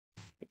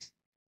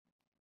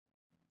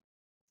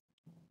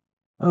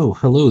Oh,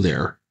 hello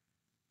there.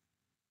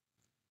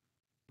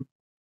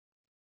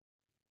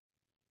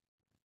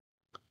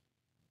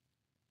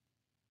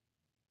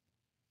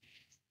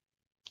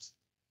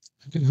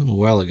 I got home a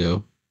while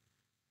ago,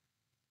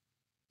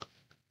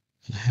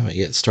 and I haven't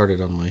yet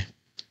started on my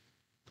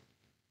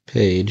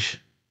page.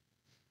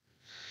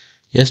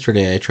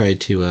 Yesterday, I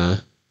tried to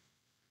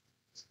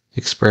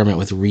experiment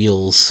with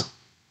Reels,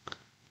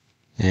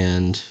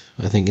 and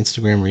I think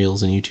Instagram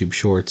Reels and YouTube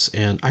Shorts,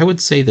 and I would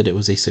say that it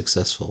was a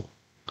successful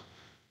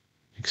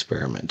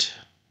experiment.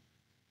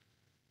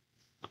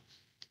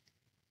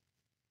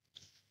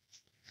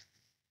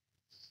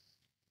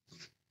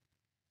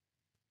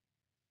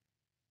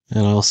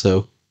 And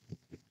also,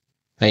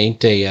 I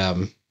inked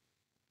a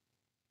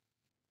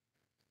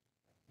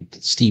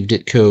Steve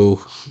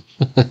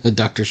Ditko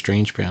Doctor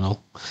Strange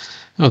panel.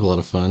 That was a lot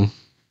of fun.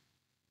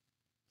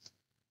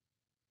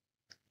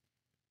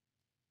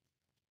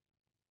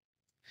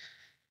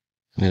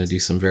 I'm going to do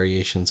some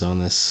variations on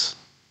this.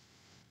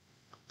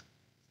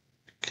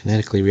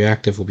 Kinetically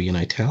reactive will be in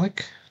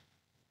italic.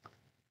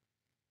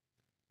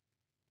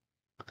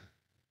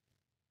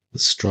 The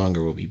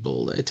stronger will be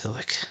bold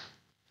italic.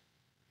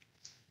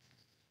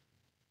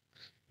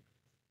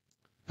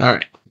 All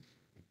right.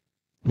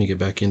 Let me get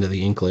back into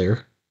the ink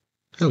layer.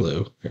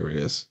 Hello, there it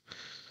is.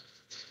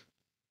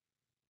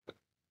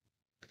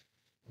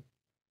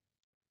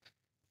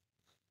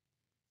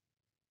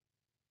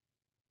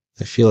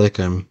 I feel like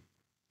I'm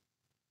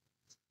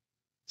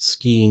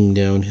skiing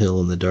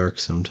downhill in the dark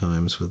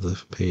sometimes with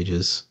the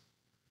pages.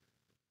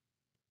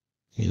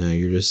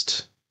 You're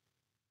just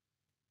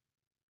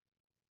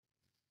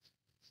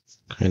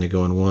kind of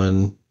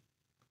going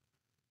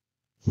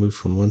move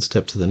from one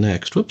step to the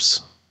next.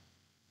 Whoops.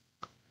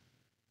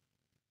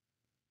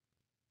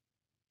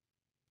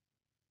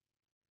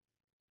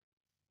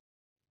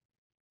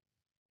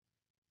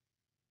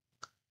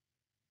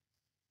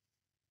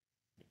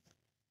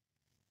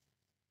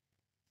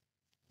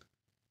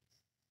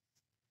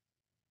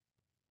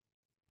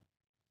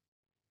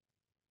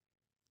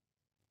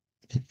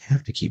 I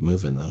have to keep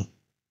moving though.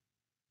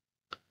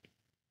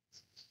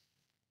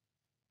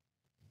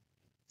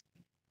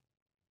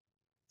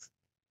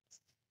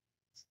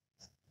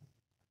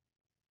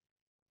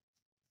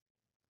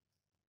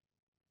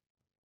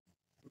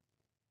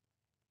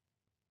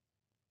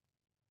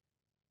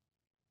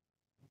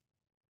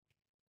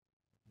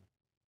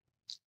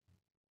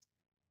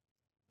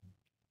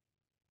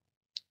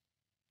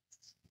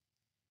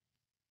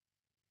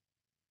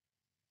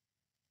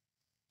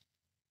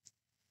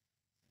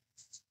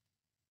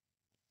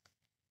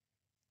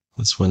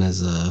 This one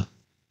is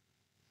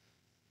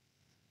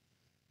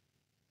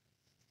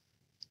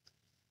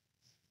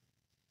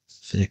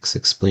Fix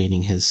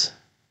explaining his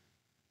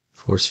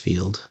force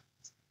field.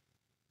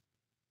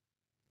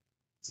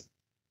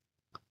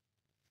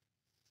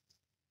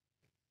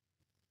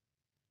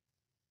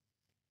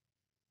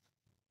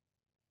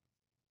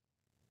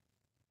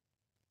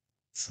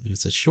 So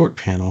it's a short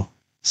panel,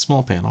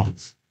 small panel.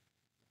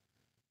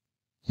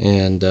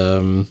 And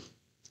well,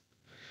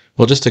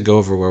 just to go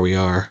over where we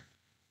are,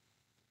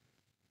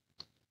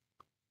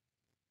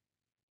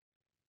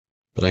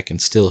 but I can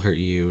still hurt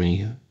you,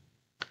 and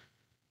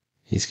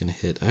he's going to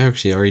hit. I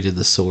actually already did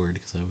the sword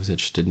because I was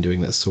interested in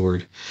doing that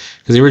sword.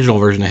 Because the original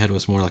version I had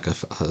was more like a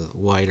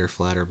wider,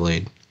 flatter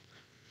blade.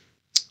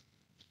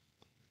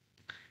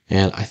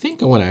 And I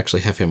think I want to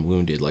actually have him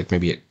wounded, like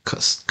maybe it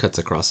cuts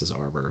across his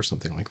armor or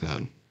something like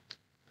that.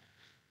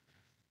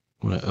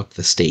 I want to up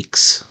the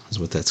stakes, is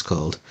what that's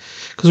called.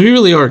 Because we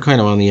really are kind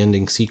of on the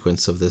ending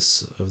sequence of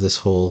this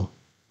whole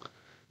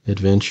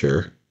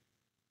adventure.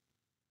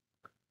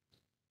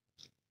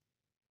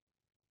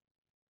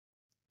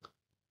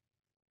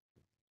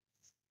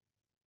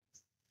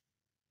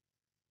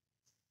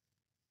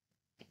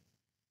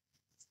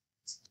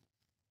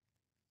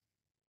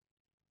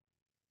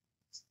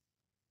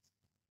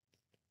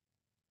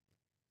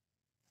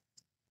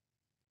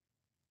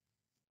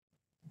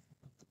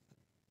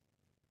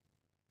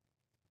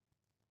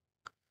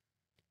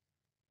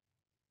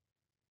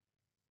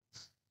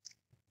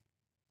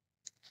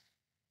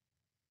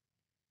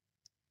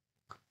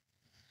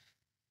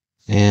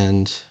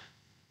 And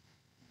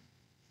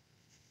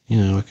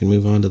I can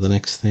move on to the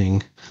next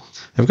thing.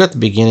 I've got the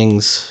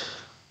beginnings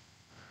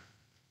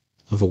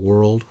of a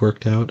world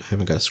worked out. I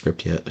haven't got a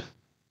script yet.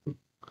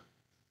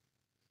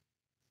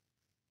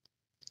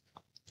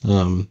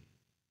 Um,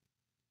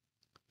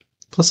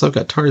 Plus, I've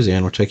got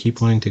Tarzan, which I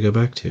keep wanting to go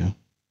back to.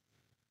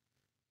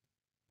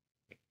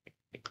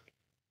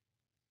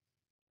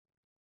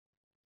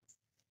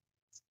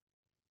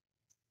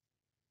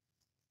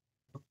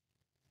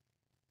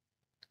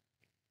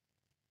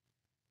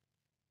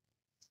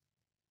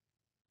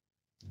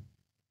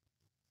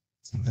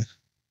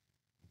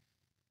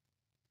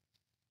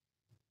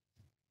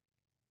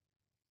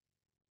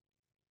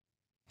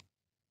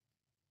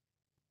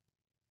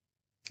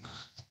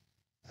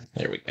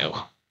 There we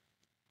go.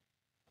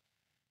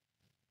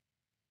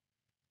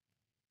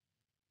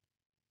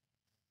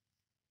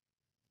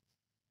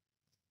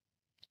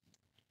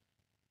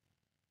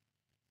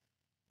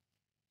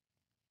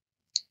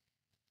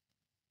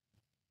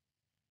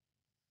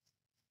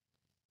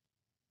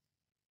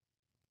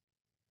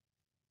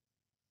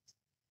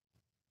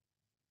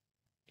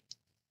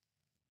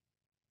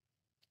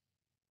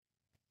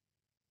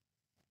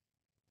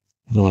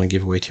 I don't want to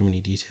give away too many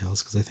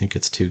details because I think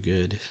it's too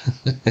good.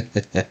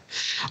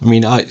 I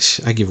mean, I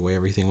give away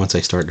everything once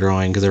I start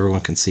drawing because everyone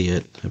can see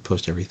it. I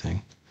post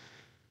everything.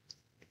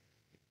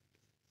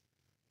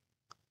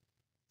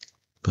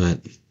 But,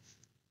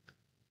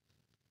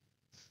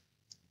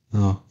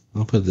 oh,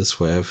 I'll put it this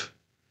way. I've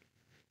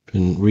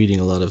been reading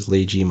a lot of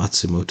Leiji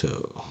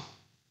Matsumoto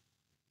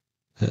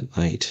at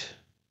night.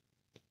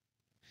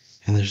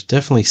 And there's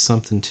definitely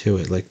something to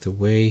it, like the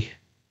way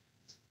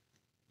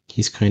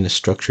he's kind of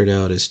structured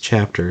out his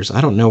chapters. I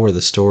don't know where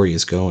the story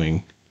is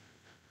going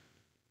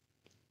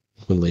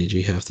with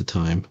Leiji half the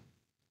time.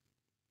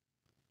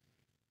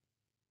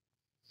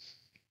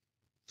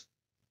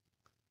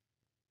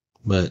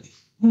 But,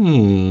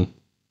 but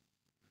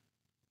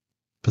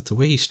the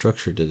way he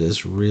structured it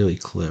is really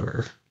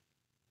clever.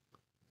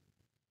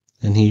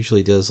 And he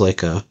usually does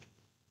like a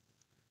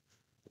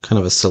kind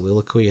of a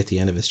soliloquy at the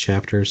end of his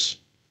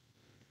chapters.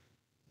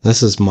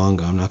 This is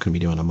manga. I'm not going to be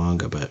doing a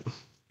manga, but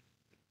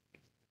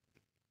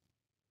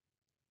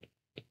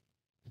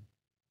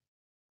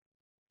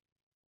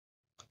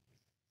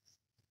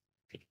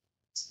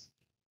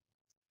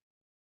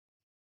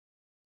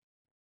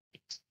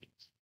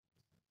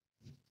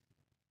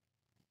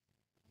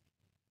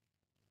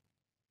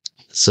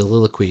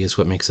soliloquy is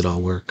what makes it all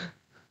work.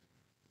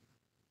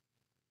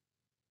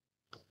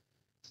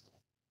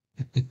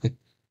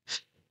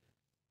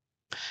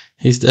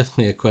 He's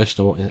definitely a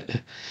questionable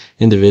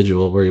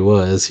individual where he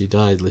was. He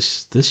died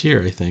this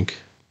year, I think.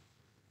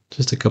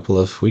 Just a couple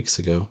of weeks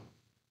ago.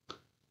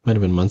 Might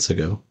have been months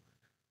ago.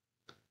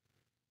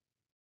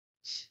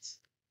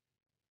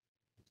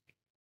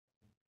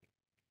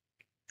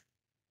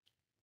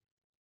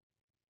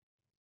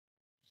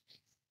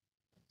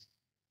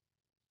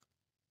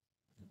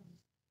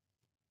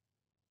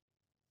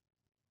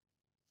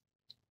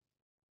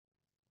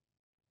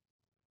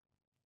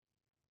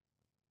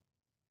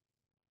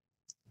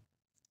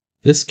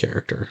 This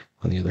character,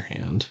 on the other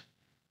hand,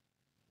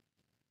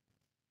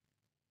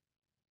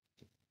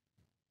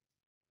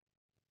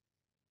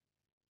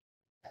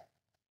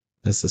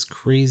 has this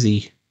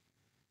crazy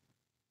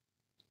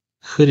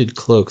hooded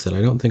cloak that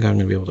I don't think I'm going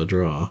to be able to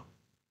draw.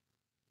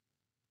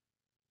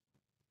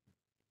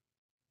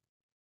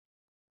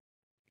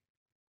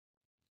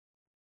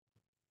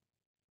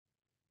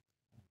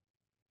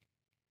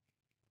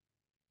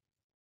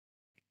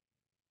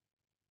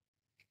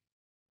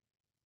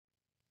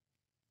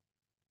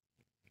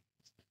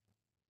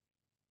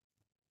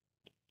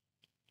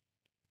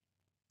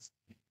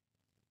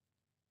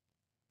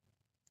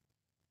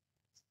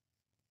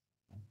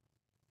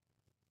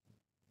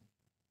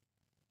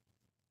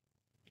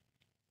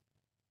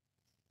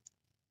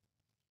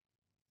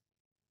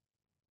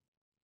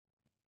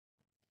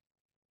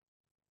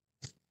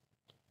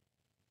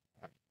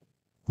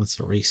 Let's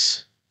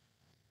erase.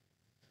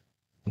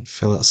 It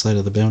fell outside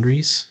of the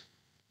boundaries.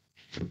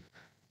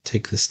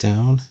 Take this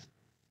down.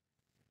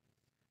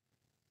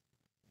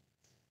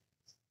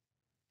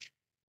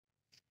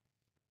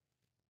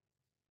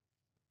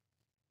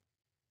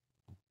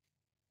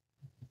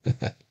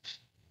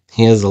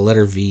 He has the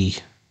letter V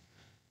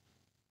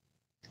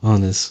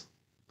on his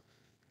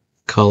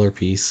collar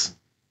piece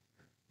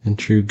in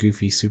true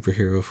goofy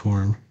superhero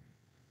form.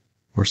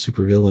 Or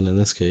supervillain in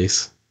this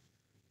case.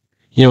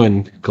 You know,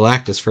 when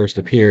Galactus first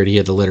appeared, he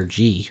had the letter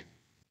G.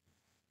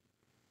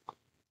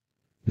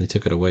 And they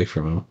took it away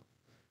from him.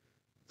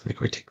 It's like,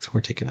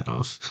 we're taking it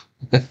off.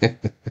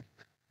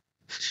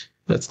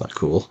 That's not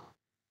cool.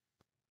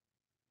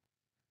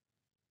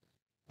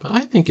 But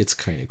I think it's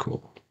kind of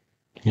cool,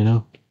 you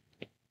know?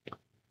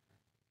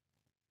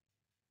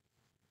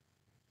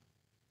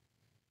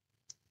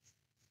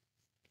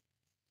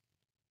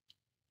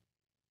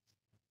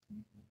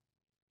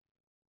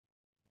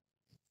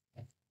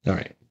 All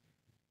right.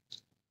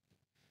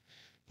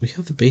 We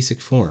have the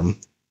basic form.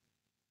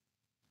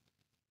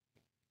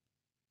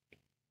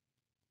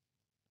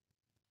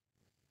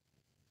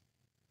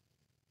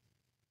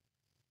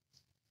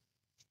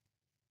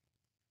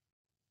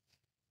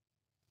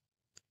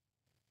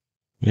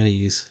 We gotta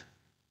use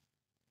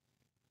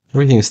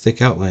everything is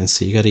thick outlines,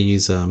 so you gotta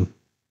use thin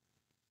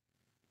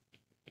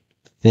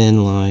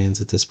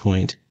lines at this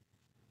point.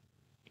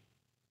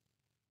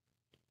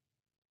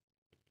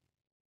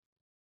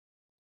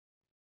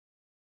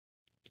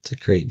 To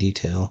create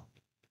detail.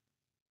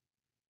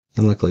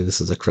 And luckily this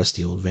is a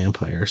crusty old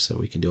vampire, so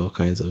we can do all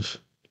kinds of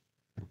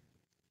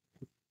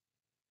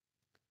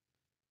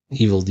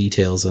evil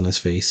details on his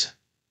face.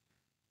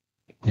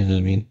 You know what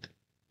I mean?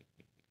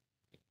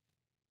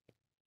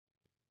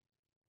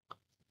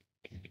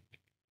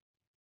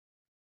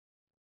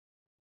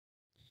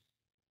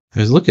 I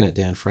was looking at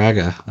Dan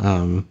Fraga,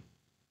 and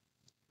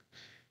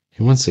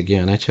once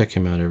again, I check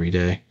him out every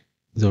day.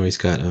 He's always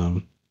got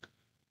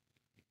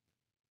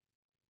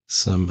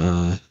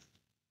some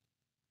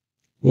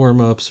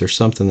warm-ups or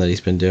something that he's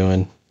been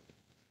doing.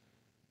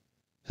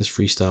 His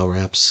freestyle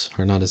raps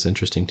are not as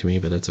interesting to me,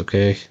 but that's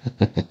okay.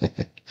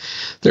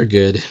 They're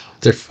good.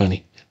 They're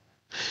funny.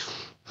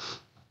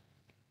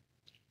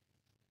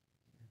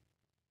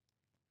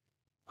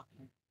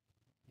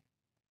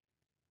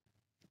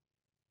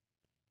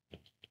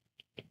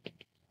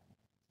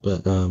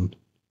 but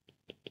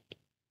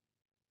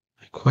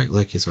I quite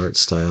like his art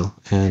style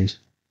and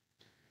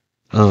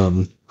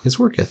his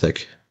work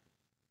ethic.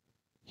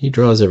 He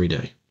draws every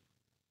day.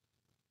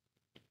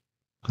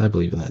 I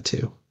believe in that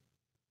too.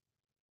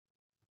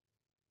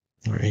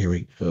 All right, here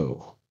we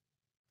go.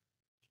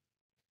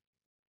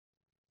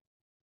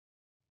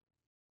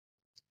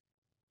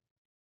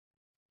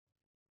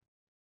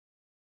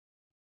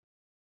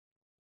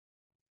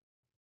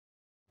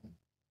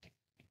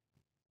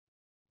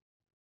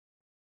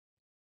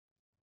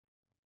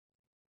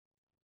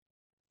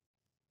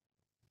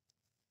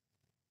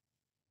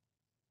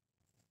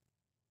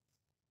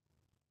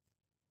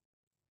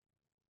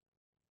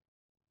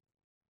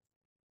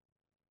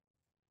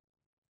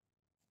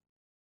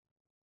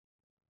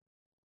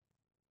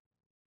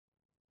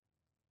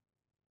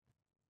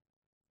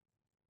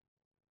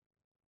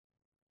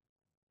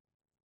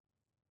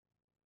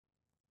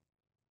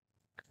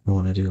 I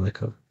want to do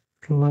like a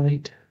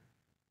light.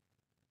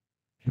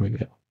 Here we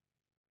go.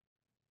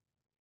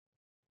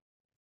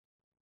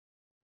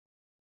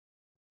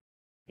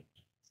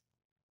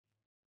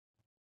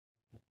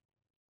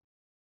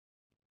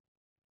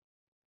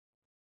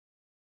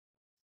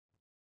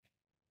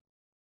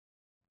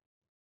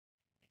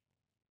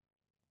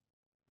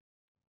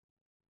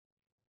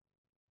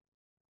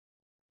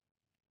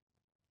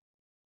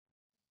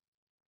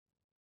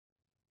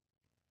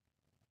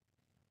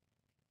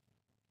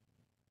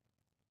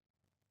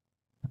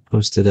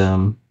 Posted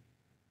some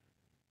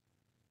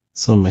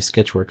of my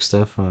sketchwork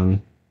stuff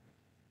on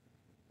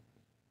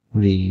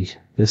the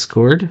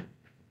Discord.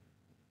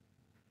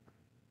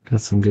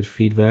 Got some good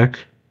feedback.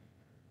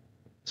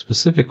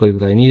 Specifically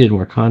that I needed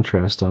more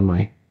contrast on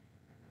my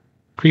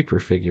creeper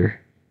figure.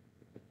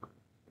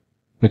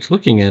 Which,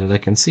 looking at it, I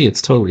can see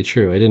it's totally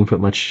true. I didn't put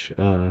much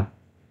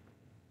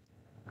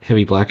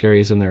heavy black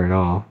areas in there at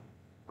all.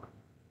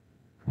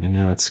 And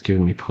now it's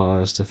giving me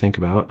pause to think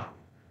about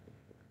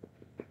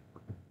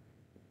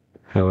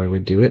how I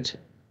would do it.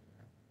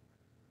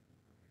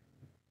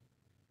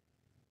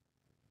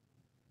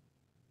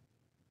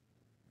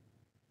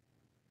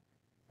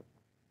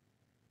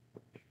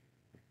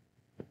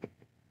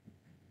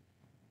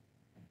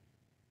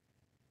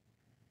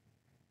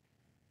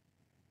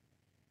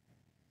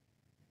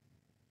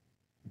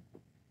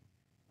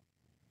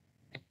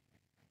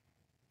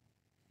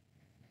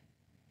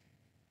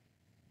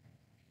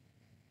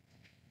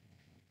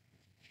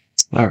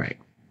 Alright,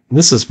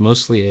 this is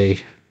mostly a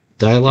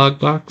dialogue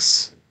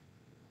box.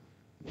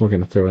 We're going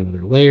to throw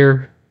another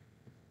layer.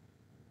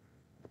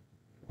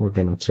 We're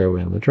going to throw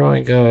in the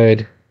drawing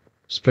guide,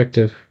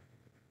 perspective.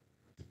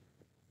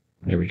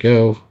 There we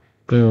go.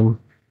 Boom.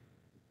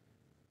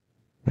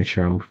 Make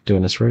sure I'm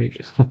doing this right.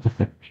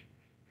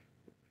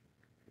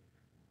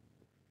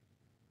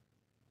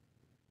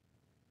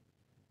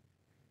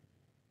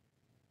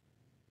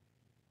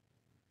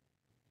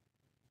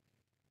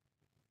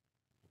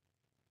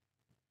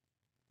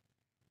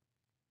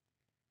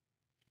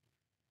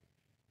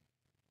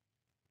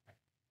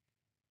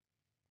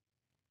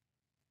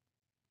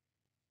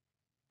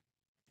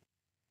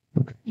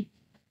 Okay.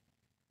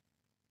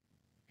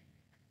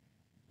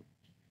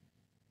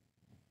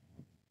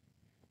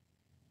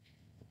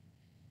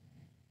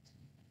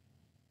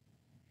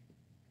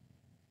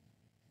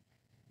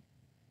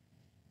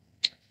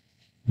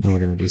 Now we're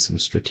going to do some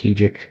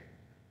strategery.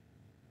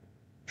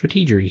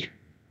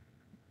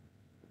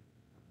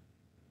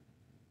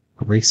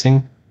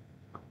 Erasing.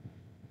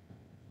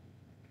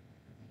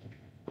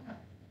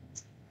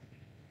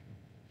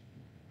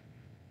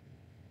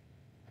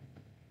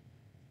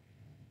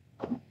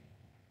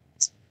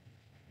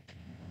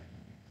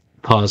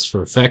 Pause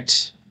for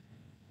effect.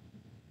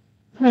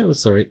 That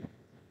was alright.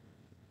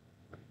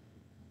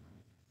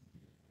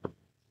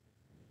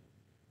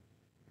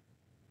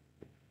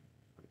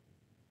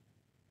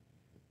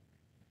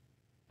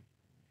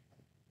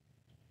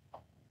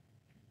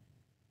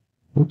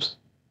 Oops.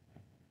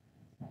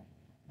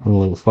 I'm a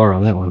little far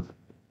on that one.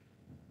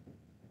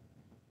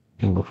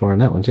 A little far on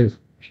that one too.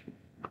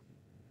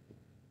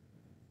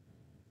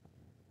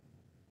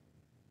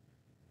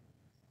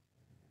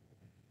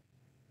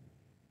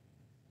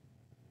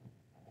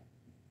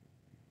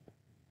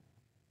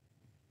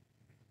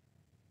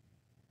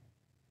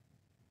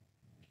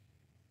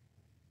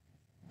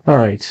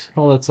 Alright,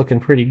 well that's looking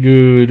pretty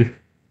good.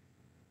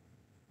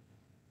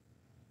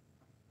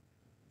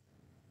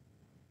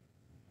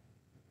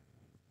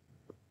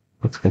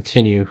 Let's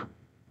continue.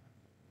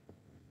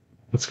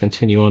 Let's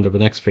continue on to the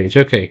next page.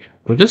 Okay,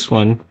 for this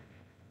one,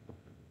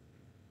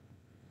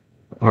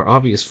 our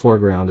obvious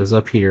foreground is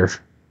up here.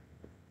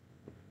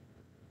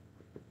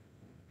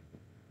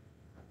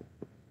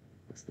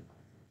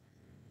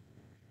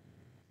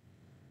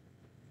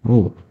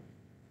 Ooh.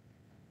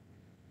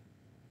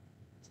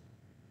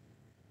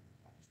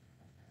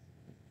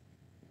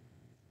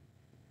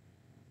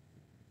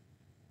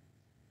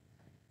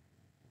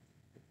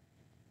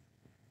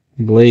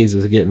 Blaze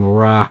is getting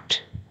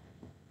rocked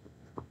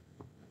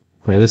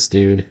by this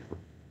dude.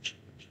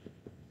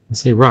 I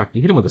say rocked.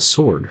 You hit him with a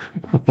sword.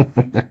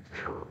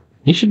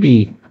 He should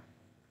be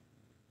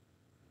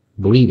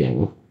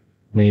bleeding,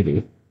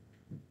 maybe.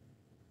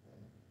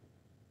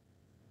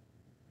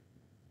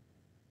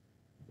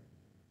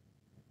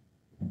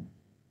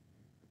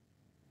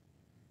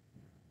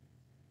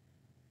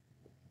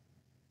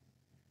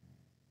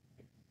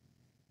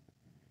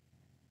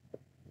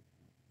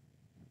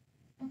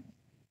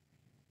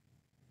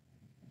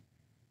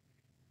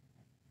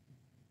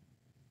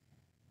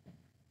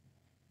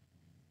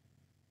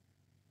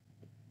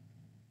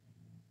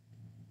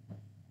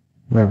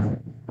 All right.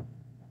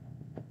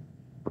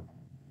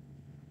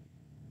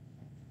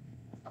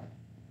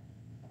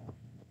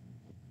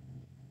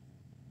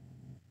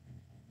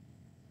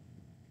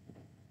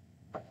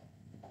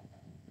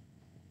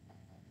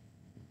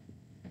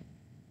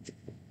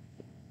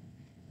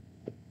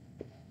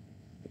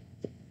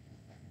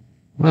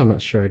 I'm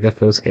not sure I got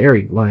those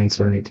hairy lines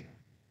right.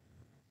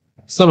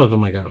 Some of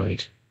them I got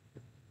right.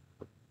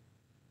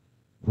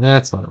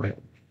 That's not right.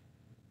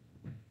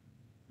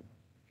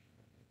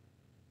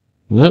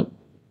 Nope.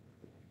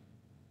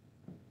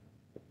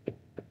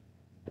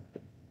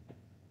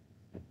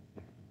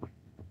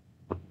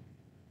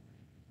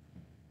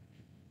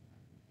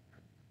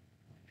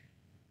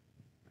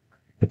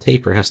 The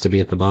taper has to be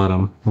at the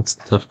bottom. That's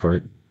the tough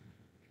part.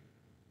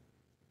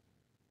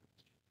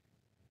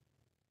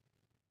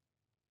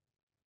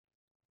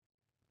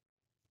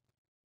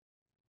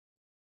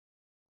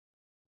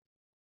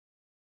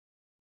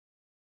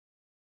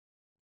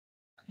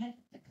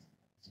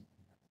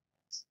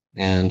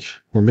 And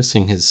we're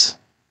missing his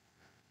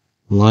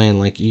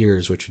lion-like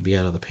ears, which would be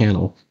out of the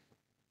panel.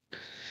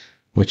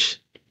 Which,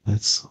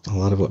 that's a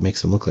lot of what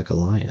makes him look like a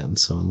lion.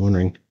 So I'm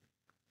wondering,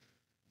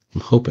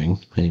 I'm hoping,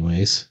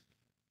 anyways.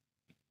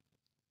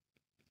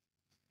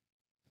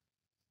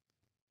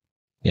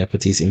 Yeah,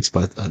 but these ink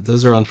spots,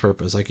 those are on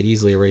purpose. I could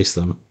easily erase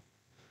them.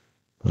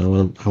 I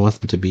want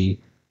them to be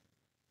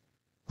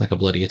like a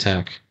bloody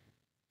attack.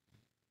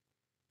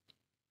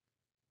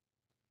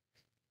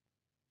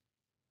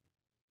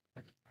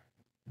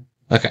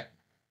 Okay.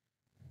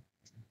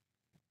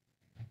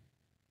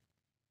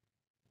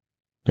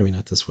 Maybe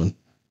not this one.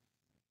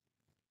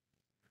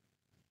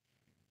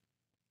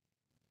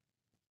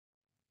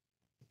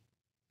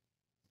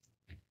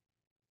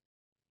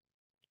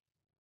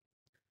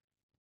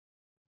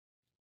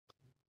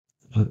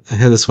 I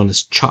had this one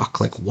as chalk,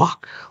 like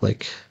walk,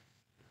 like,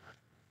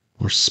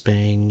 or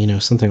spang,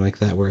 something like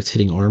that, where it's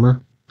hitting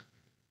armor.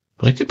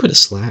 But I could put a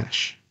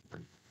slash.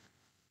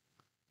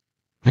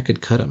 I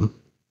could cut him.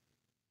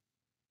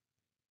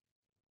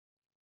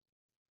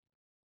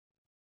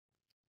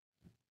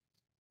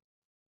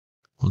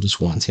 Well,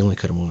 just once. He only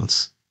cut him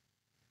once.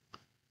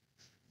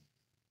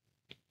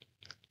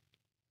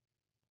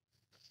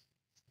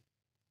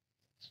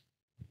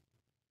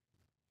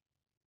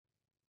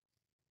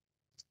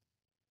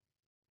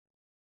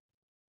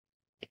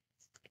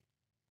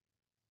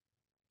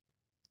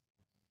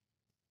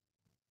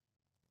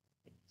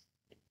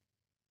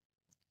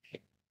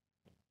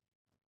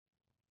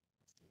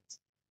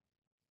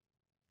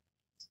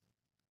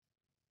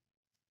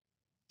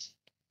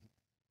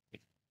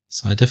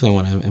 So I definitely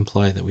want to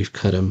imply that we've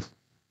cut him.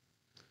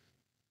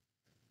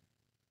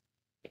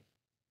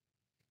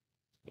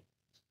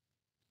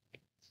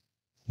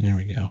 There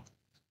we go.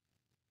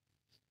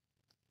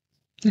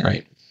 All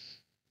right.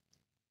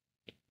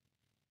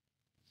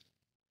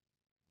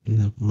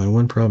 Now, my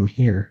one problem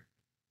here,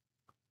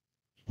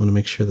 I want to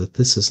make sure that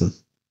this isn't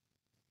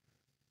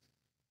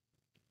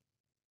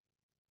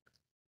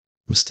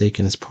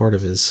mistaken as part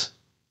of his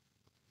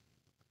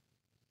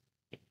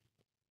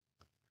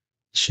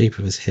shape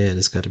of his head.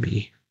 Has got to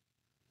be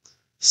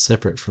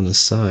separate from the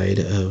side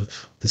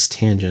of this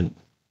tangent.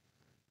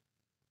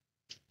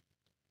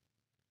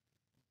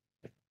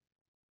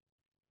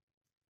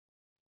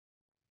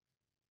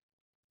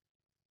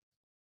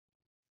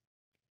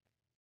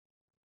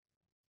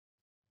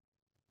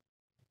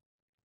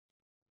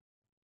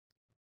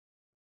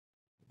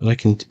 But I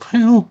can,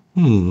 well,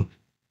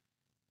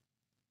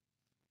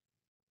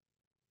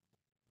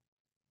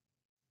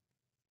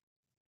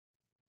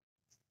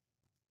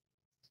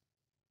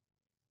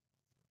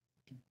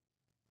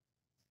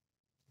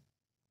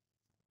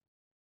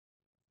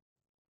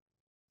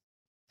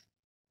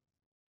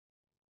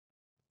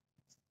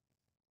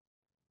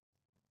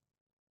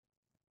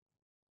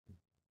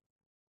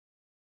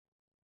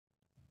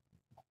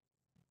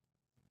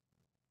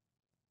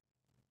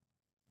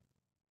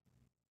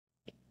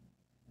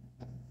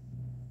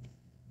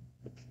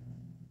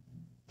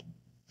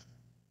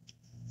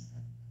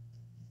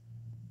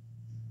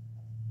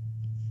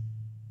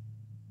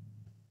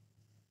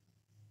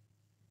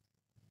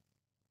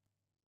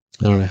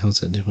 I don't know how's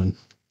that doing.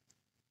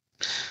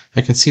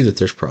 I can see that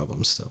there's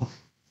problems still.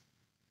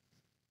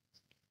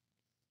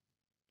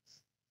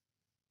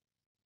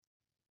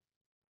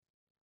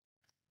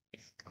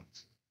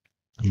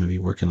 I'm going to be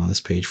working on this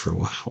page for a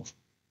while.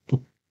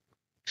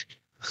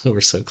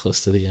 We're so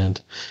close to the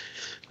end.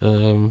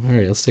 All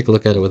right, let's take a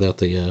look at it without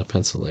the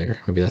pencil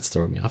layer. Maybe that's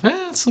throwing me off.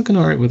 It's looking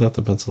all right without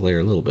the pencil layer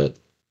a little bit.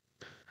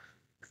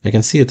 I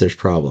can see that there's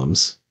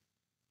problems.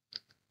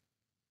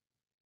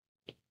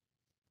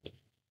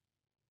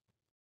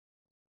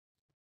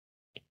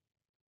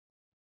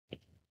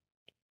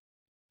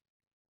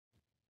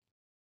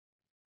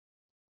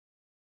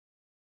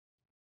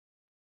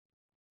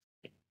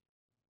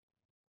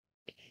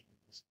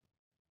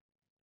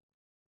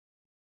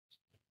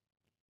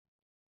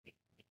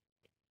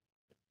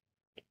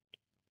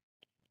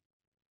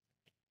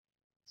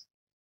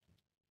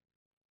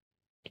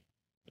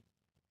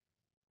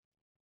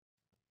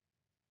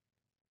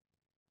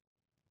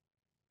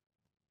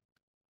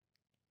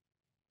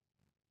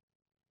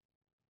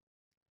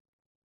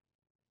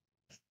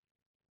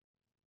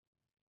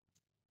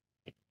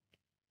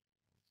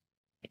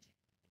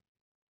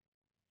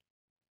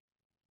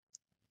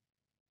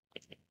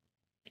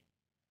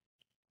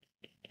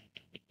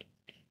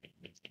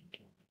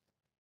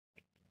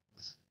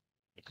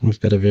 And we've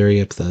got to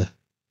vary up the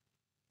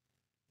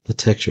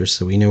texture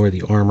so we know where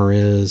the armor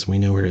is, we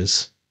know where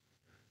his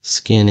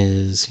skin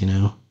is, you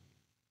know.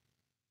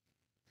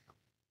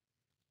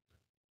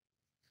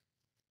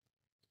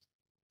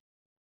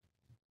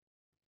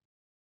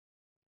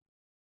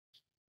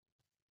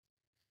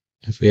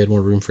 If we had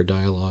more room for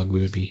dialogue,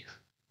 we would be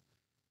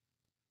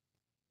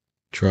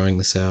drawing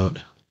this out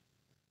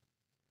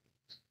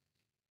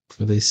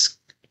for this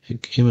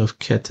game of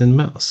cat and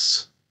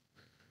mouse.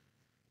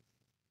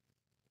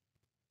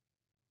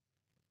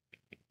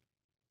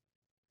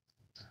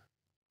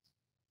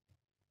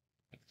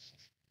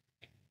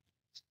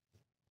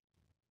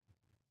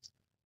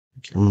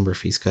 I can't remember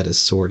if he's got his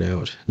sword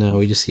out. No,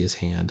 we just see his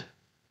hand.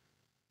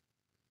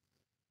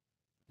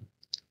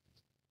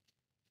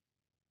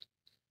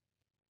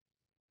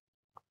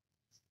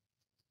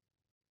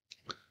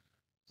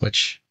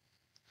 Which,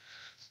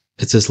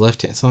 it's his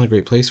left hand. It's not a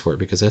great place for it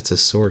because that's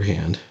his sword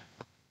hand.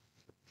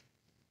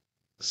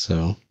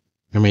 So,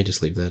 I may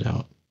just leave that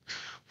out.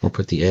 Or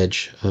put the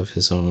edge of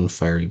his own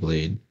fiery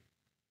blade.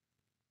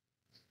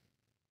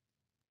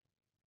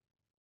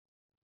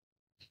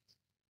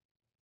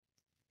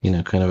 You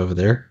know, kind of over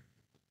there.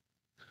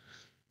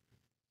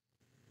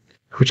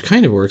 Which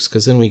kind of works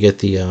because then we get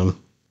the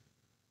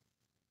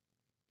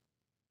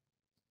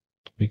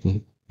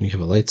we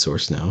have a light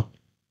source now,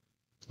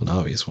 an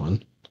obvious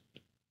one,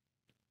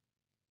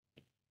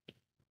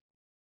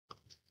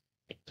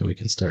 that we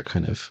can start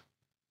kind of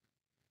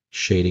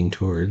shading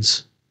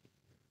towards.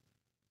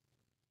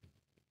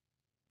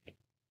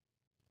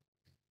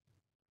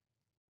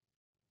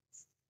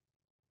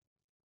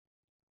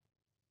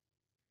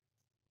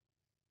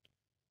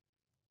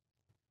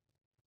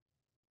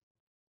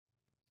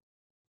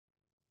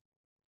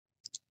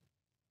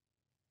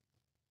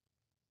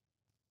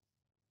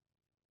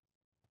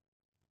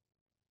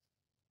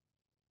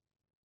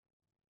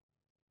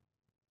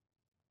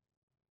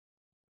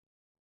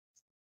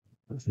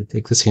 If I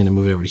take this hand and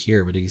move it over to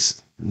here, but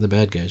the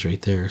bad guy's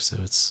right there, so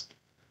it's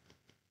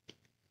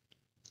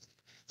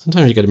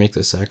sometimes you got to make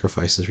those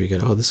sacrifices where you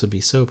go, oh, this would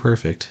be so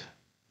perfect.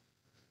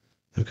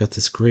 I've got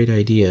this great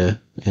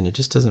idea, and it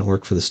just doesn't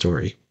work for the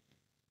story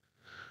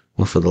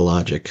or for the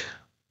logic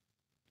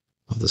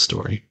of the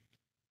story.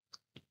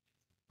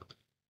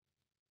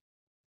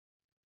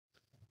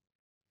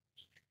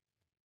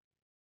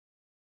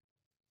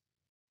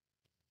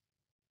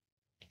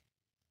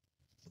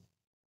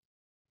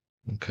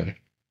 Okay.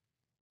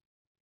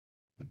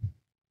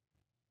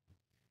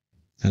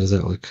 How does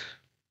that look?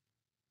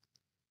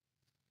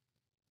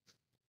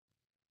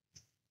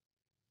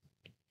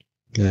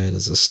 That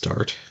is a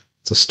start.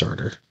 It's a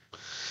starter.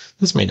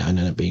 This may not end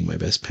up being my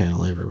best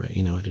panel ever, but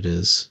you know what it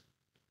is.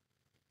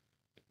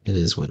 It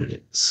is what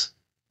it is.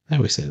 I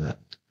always say that.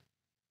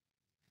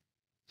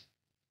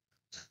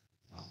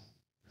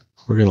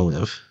 We're gonna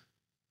live.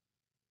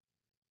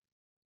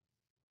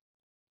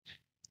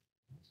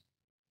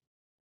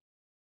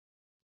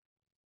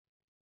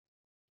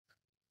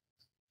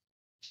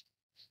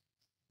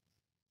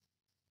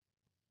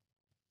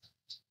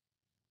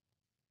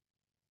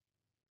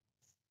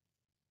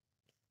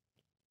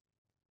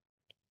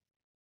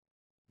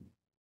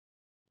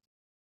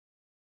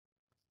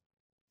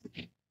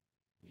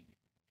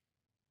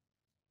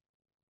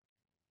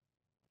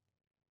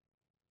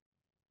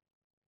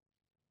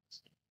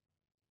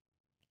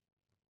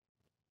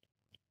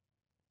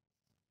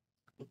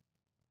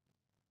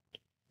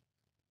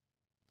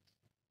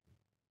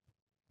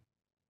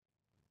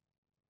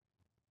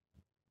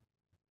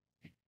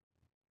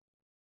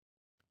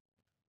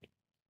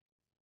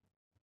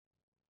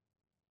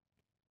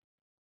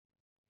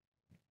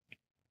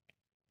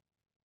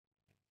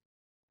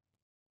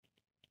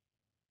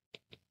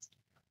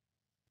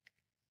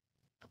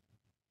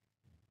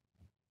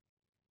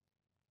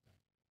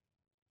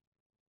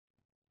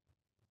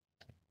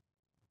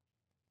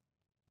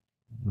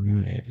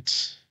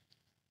 Right.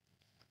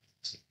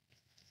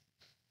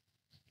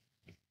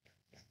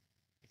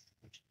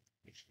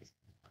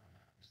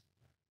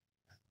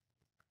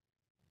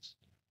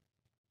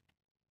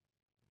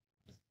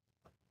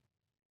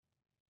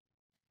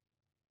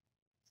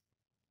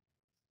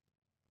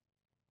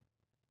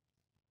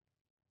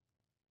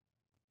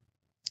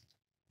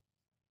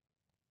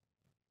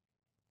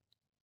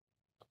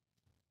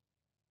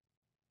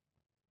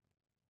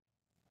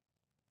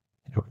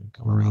 We're gonna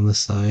come around the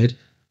side.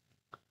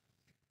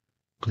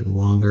 A little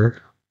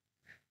longer.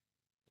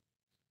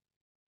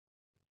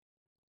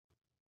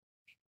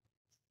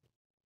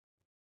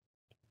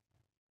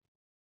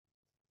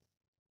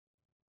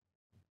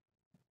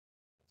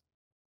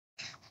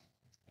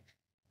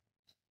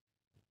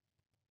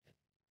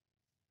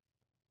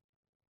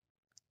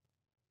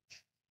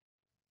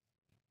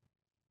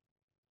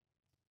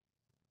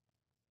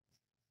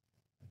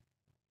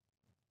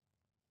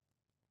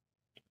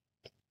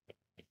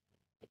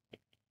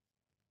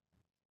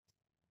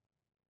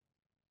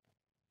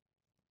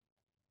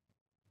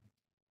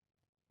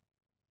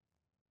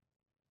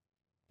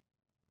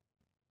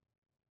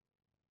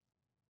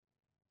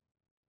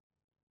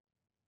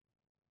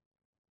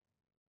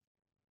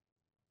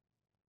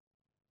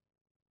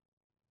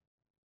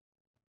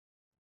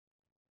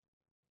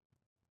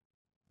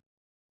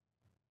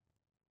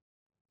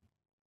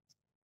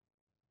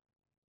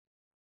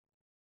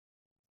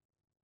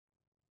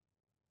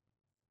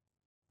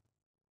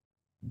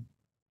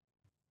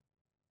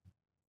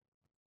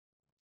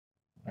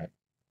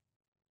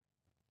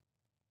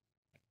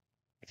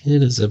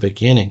 It is a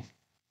beginning.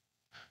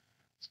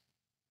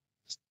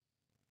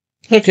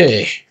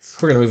 Okay,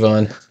 we're going to move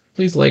on.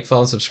 Please like,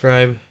 follow,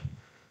 subscribe.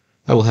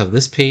 I will have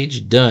this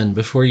page done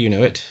before you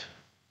know it.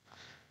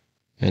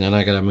 And then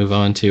I got to move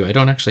on to, I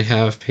don't actually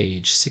have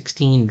page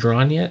 16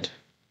 drawn yet.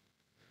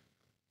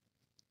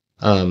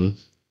 With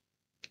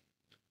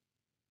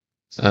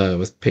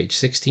page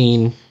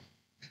 16,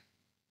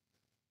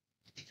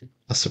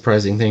 a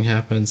surprising thing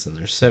happens, and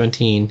there's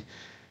 17.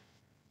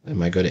 I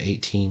might go to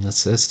 18.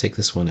 Let's take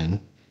this one in.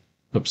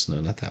 Oops,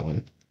 no, not that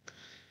one.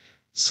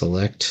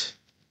 Select,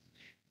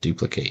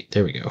 duplicate.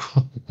 There we go.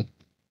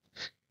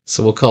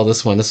 So we'll call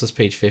this one, this is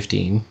page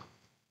 15.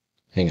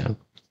 Hang on.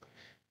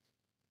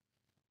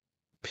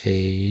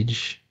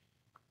 Page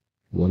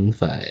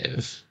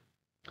 15.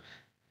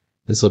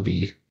 This will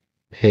be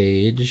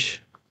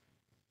page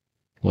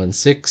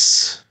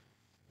 16.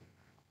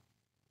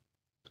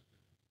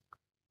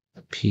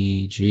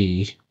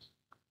 PG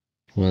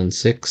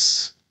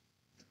 16.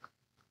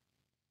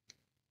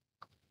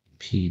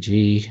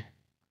 PG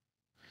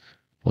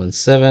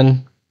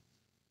 17.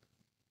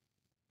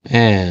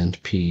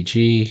 And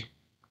PG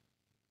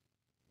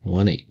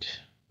 18.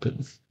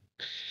 Boom.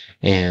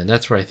 And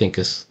that's where I think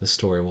this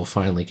story will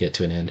finally get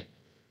to an end.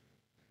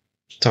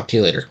 Talk to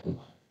you later.